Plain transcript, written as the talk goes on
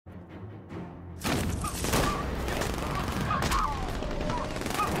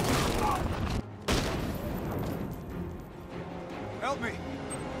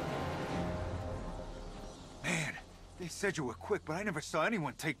said you were quick, but I never saw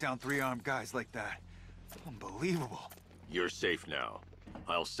anyone take down 3 armed guys like that. Unbelievable. You're safe now.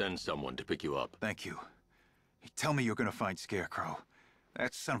 I'll send someone to pick you up. Thank you. You tell me you're gonna find Scarecrow.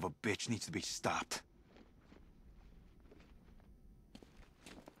 That son of a bitch needs to be stopped.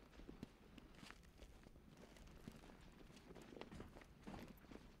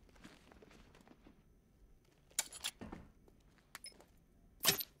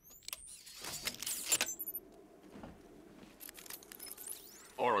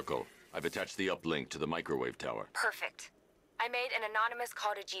 Oracle, I've attached the uplink to the microwave tower. Perfect. I made an anonymous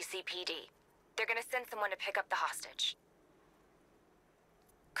call to GCPD. They're gonna send someone to pick up the hostage.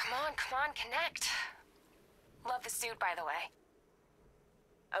 Come on, connect. Love the suit, by the way.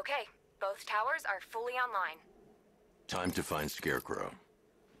 Okay, both towers are fully online. Time to find Scarecrow.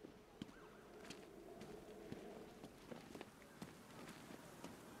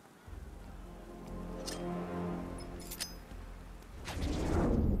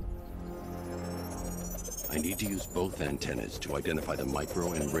 I need to use both antennas to identify the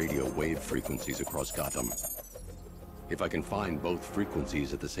micro and radio wave frequencies across Gotham. If I can find both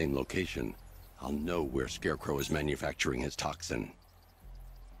frequencies at the same location, I'll know where Scarecrow is manufacturing his toxin.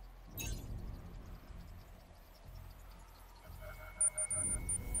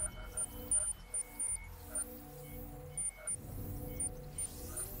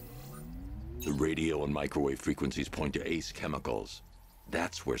 The radio and microwave frequencies point to Ace Chemicals.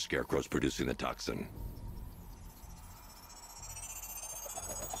 That's where Scarecrow's producing the toxin.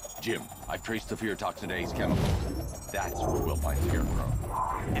 Jim, I've traced the fear toxin to Ace Chemicals. That's where we'll find Scarecrow.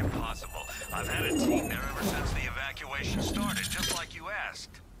 Impossible. I've had a team there ever since the evacuation started, just like you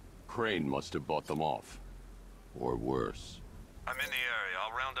asked. Crane must have bought them off. Or worse. I'm in the area.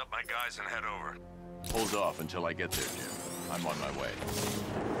 I'll round up my guys and head over. Hold off until I get there, Jim. I'm on my way.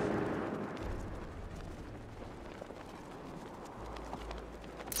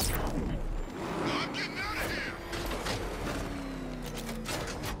 I'm getting out of here!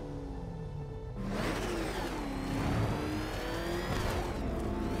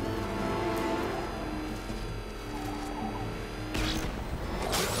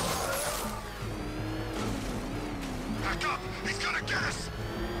 Back up! He's gonna get us!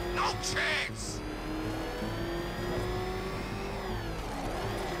 No chance!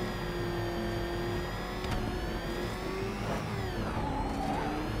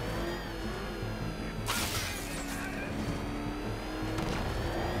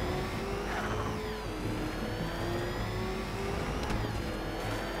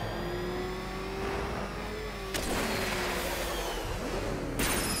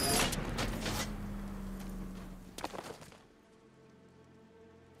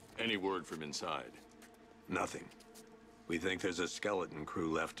 Any word from inside? Nothing. We think there's a skeleton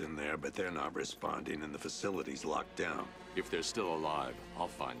crew left in there, but they're not responding and the facility's locked down. If they're still alive, I'll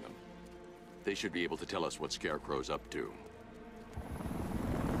find them. They should be able to tell us what Scarecrow's up to.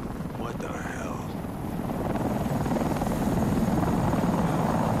 What the hell?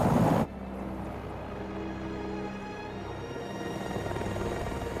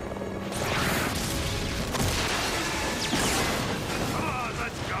 Come on,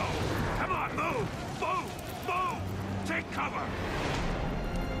 let's go! Come on, move! Move! Move! Take cover!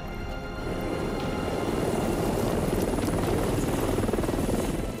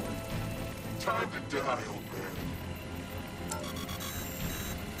 Time to die, old man.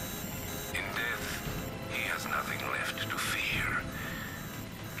 In death, he has nothing left to fear.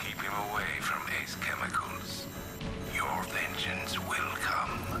 Keep him away from Ace Chemicals. Your vengeance will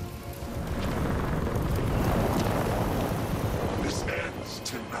come. This ends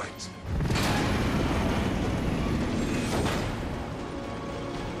tonight.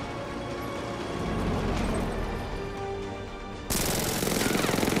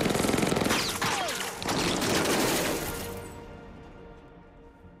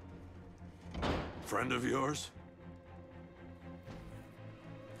 Friend of yours?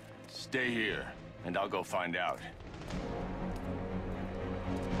 Stay here, and I'll go find out.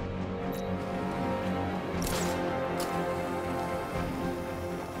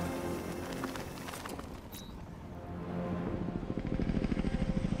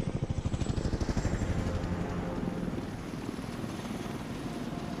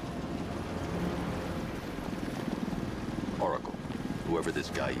 Oracle, whoever this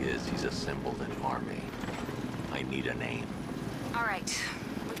guy is, he's assembled an army. I need a name. All right.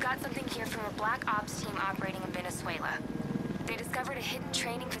 We've got something here from a Black Ops team operating in Venezuela. They discovered a hidden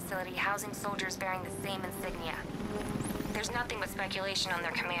training facility housing soldiers bearing the same insignia. There's nothing but speculation on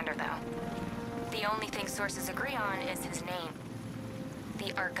their commander, though. The only thing sources agree on is his name.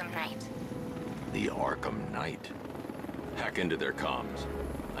 The Arkham Knight. The Arkham Knight. Hack into their comms.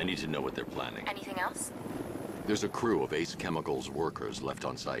 I need to know what they're planning. Anything else? There's a crew of Ace Chemicals workers left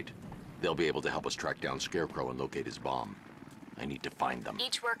on site. They'll be able to help us track down Scarecrow and locate his bomb. I need to find them.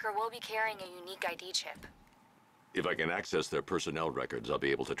 Each worker will be carrying a unique ID chip. If I can access their personnel records, I'll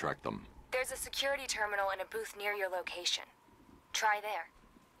be able to track them. There's a security terminal in a booth near your location. Try there.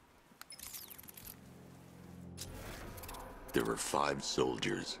 There are 5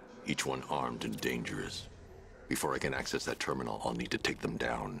 soldiers, each one armed and dangerous. Before I can access that terminal, I'll need to take them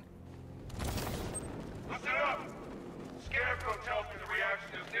down. Listen up! Scarecrow tells me the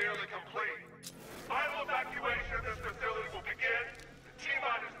reaction is nearly complete. Final evacuation of this facility will begin in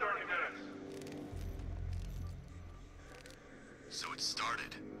T-minus 30 minutes. So it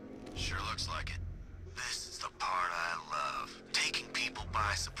started. Sure looks like it. This is the part I love. Taking people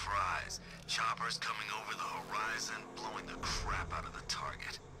by surprise. Choppers coming over the horizon, blowing the crap out of the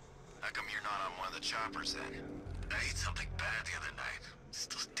target. How come you're not on one of the choppers then? I ate something bad the other night. It's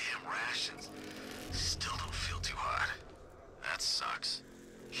those damn rations. Still don't feel too hot. That sucks.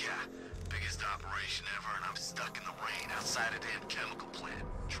 Yeah, biggest operation ever, and I'm stuck in the rain outside a damn chemical plant,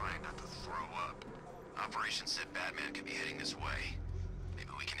 trying not to throw up. Operation said Batman could be heading this way. Maybe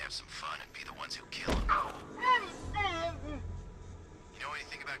we can have some fun and be the ones who kill him. You know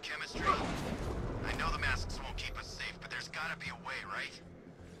anything about chemistry? I know the masks won't keep us safe, but there's gotta be a way, right?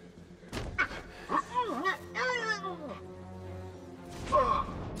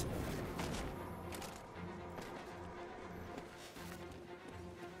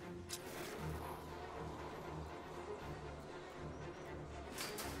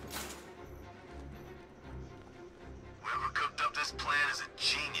 Whoever cooked up this plan is a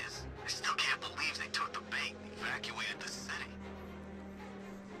genius. I still can't believe they took the bait and evacuated the city.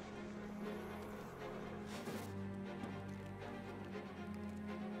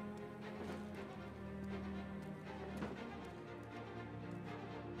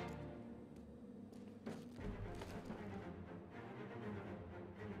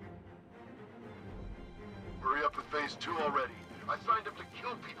 Hurry up with phase 2 already. I signed up to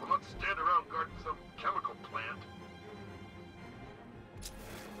kill people, not stand around guarding some chemical plant.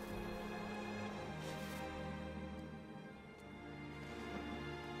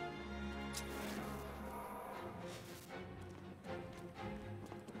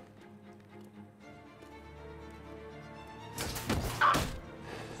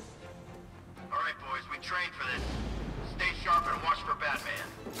 All right, boys, we trained for this. Stay sharp and watch for Batman.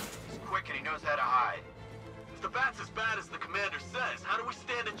 He's quick and he knows how to hide. If the bat's as bad as the commander says, how do we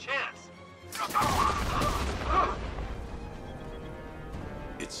stand a chance?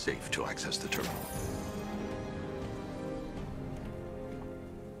 It's safe to access the terminal.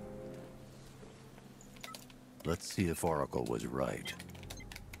 Let's see if Oracle was right.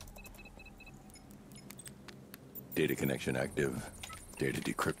 Data connection active. Data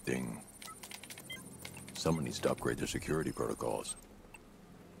decrypting. Someone needs to upgrade their security protocols.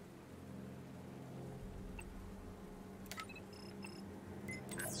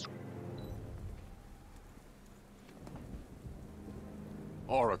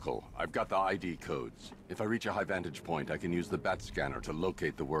 Oracle, I've got the ID codes. If I reach a high vantage point, I can use the bat scanner to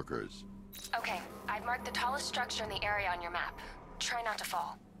locate the workers. Okay, I've marked the tallest structure in the area on your map. Try not to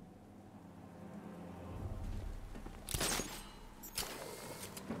fall.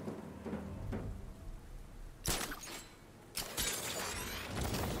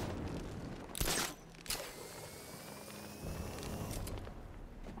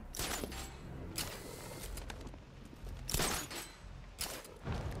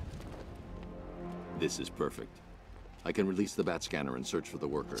 This is perfect. I can release the bat scanner and search for the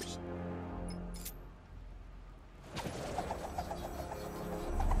workers.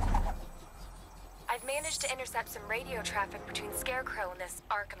 I've managed to intercept some radio traffic between Scarecrow and this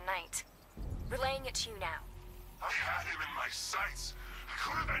Arkham Knight. Relaying it to you now. I had him in my sights. I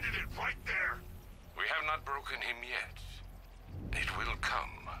could have ended it right there. We have not broken him yet. It will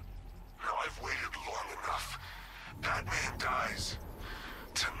come. Now I've waited long enough. Batman dies.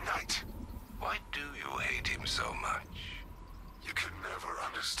 Tonight. Why do you hate him so much? You can never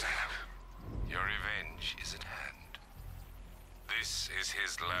understand. Your revenge is at hand. This is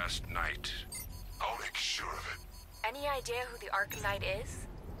his last night. I'll make sure of it. Any idea who the Arkham Knight is?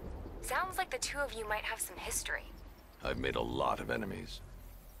 Sounds like the two of you might have some history. I've made a lot of enemies.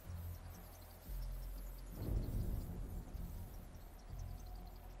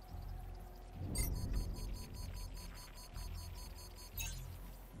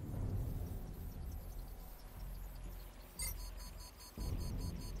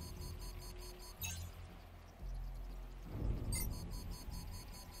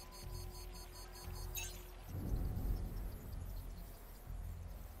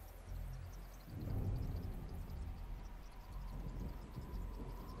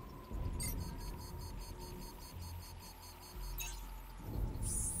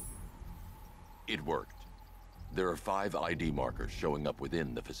 It worked. There are 5 ID markers showing up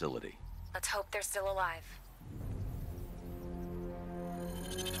within the facility. Let's hope they're still alive.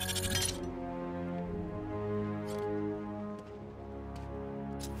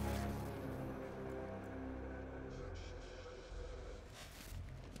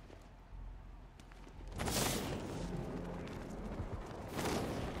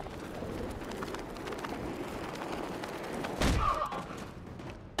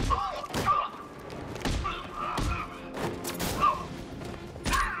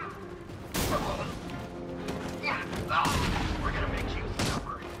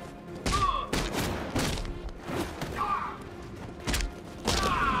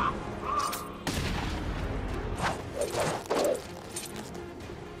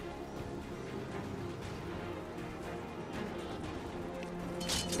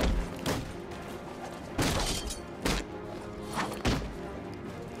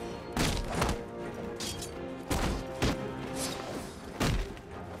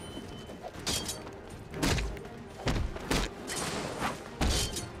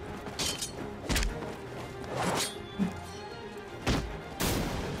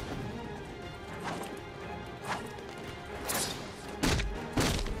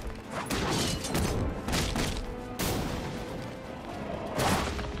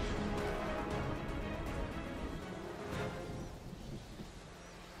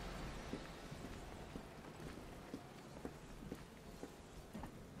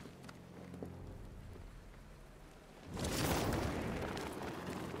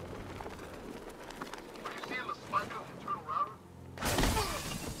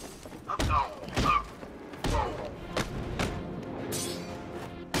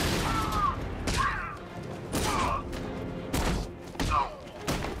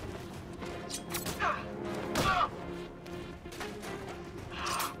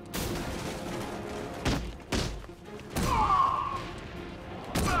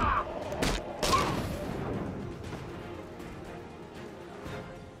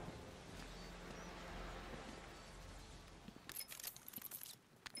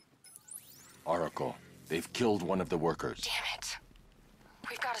 Oracle, they've killed one of the workers. Damn it.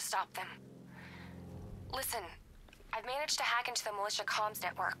 We've got to stop them. Listen, I've managed to hack into the militia comms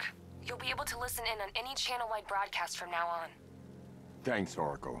network. You'll be able to listen in on any channel-wide broadcast from now on. Thanks,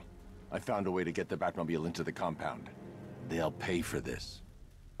 Oracle. I found a way to get the Batmobile into the compound. They'll pay for this.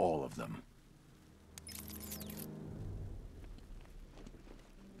 All of them.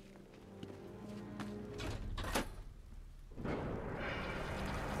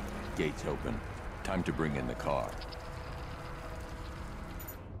 Gates open. Time to bring in the car.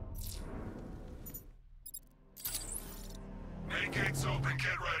 Main gates open,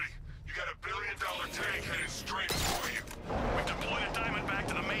 get ready. You got $1 billion tank headed straight for you. We've deployed a Diamondback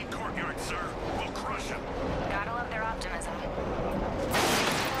to the main courtyard, sir. We'll crush him. Gotta love their optimism.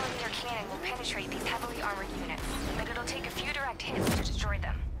 Their cannon will penetrate these heavily armored units, but it'll take a few direct hits to destroy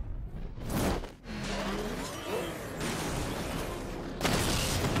them.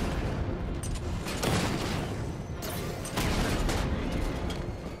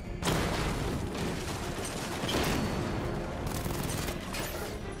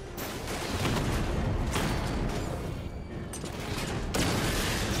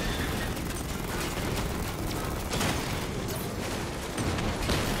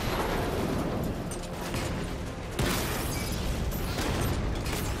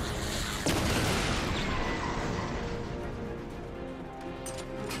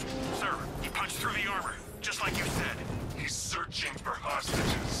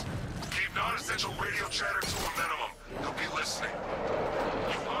 Non-essential radio chatter to a minimum. He'll be listening.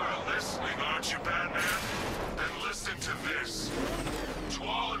 You are listening, aren't you, Batman? Then listen to this. To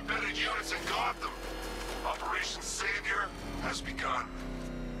all embedded units in Gotham, Operation Savior has begun.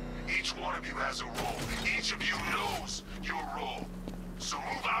 Each one of you has a role. Each of you knows your role. So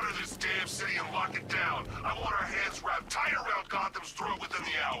move out of this damn city and lock it down. I want our hands wrapped tight around Gotham's throat within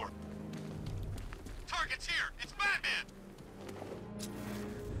the hour. Target's here! It's Batman!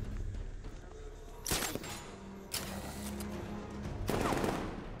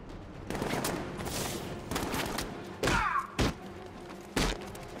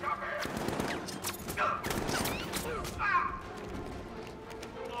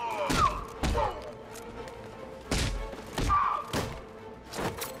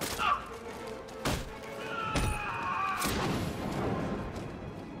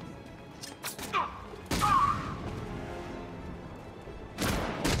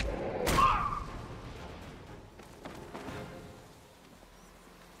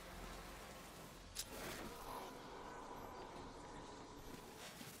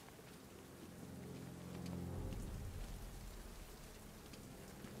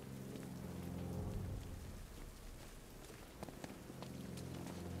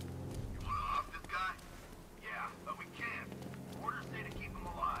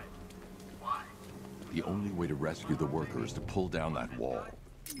 rescue the workers to pull down that wall.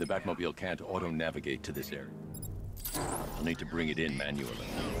 The Batmobile can't auto-navigate to this area. I'll need to bring it in manually.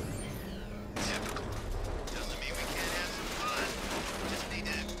 Typical. Doesn't mean we can't have some fun. Just need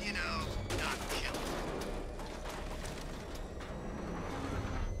to, you know, not kill him.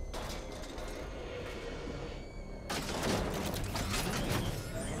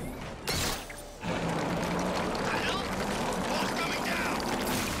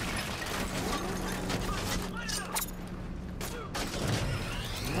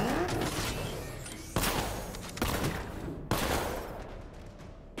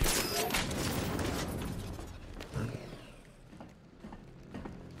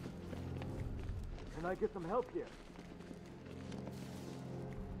 Can I get some help here?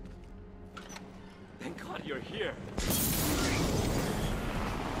 Thank God you're here.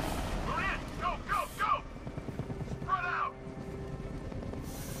 We're in! Go, go, go! Spread out!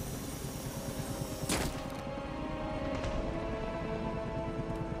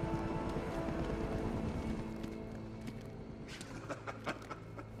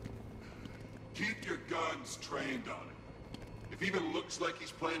 Keep your guns trained on it. If even looks like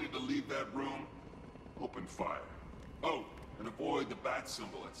he's planning to leave that room, open fire. Oh, and avoid the bat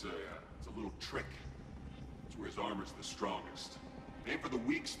symbol. It's a little trick. It's where his armor's the strongest. Aim for the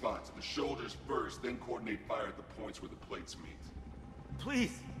weak spots at the shoulders first, then coordinate fire at the points where the plates meet.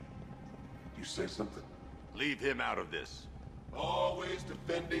 Please! You say something? Leave him out of this. Always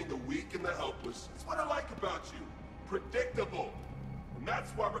defending the weak and the helpless. It's what I like about you. Predictable. And that's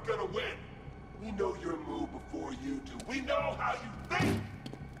why we're gonna win. We know your move before you do. We know how you think!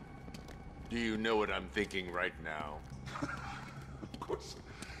 Do you know what I'm thinking right now? Of course.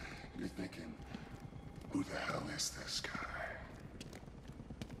 You're thinking, who the hell is this guy?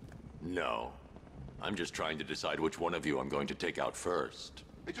 No. I'm just trying to decide which one of you I'm going to take out first.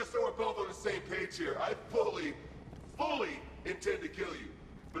 And just so we're both on the same page here, I fully intend to kill you.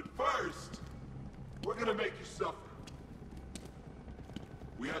 But first, we're gonna make you suffer.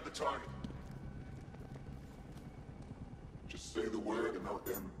 We have the target. Just say the word and I'll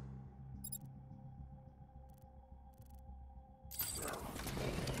end.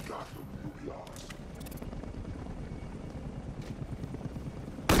 Gotham will be ours.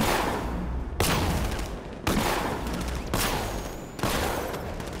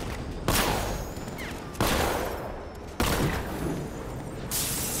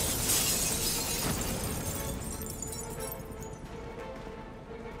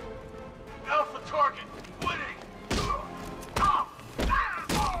 Alpha target! Winning!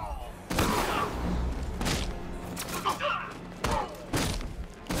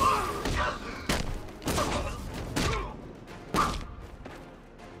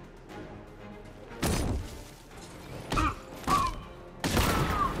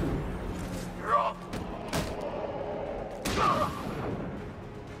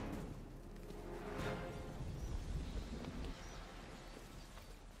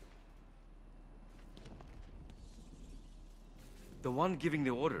 The one giving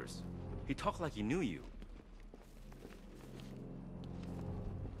the orders. He talked like he knew you.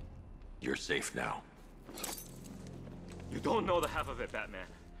 You're safe now. You don't know the half of it, Batman.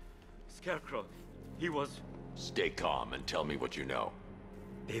 Scarecrow, he was... Stay calm and tell me what you know.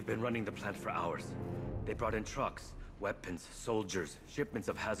 They've been running the plant for hours. They brought in trucks, weapons, soldiers, shipments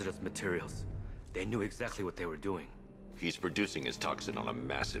of hazardous materials. They knew exactly what they were doing. He's producing his toxin on a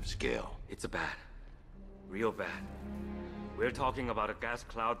massive scale. It's bad. Real bad. We're talking about a gas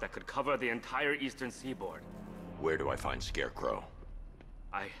cloud that could cover the entire eastern seaboard. Where do I find Scarecrow?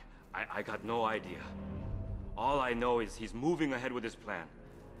 I got no idea. All I know is he's moving ahead with his plan.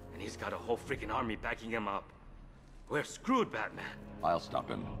 And he's got a whole freaking army backing him up. We're screwed, Batman. I'll stop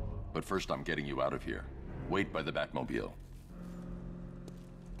him. But first I'm getting you out of here. Wait by the Batmobile.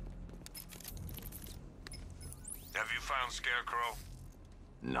 Have you found Scarecrow?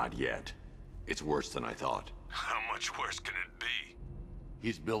 Not yet. It's worse than I thought. How much worse can it be?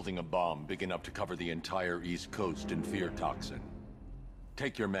 He's building a bomb big enough to cover the entire East Coast in fear toxin.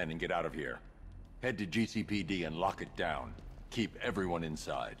 Take your men and get out of here. Head to GCPD and lock it down. Keep everyone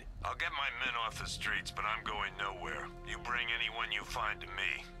inside. I'll get my men off the streets, but I'm going nowhere. You bring anyone you find to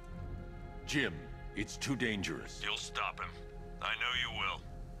me. Jim, it's too dangerous. You'll stop him.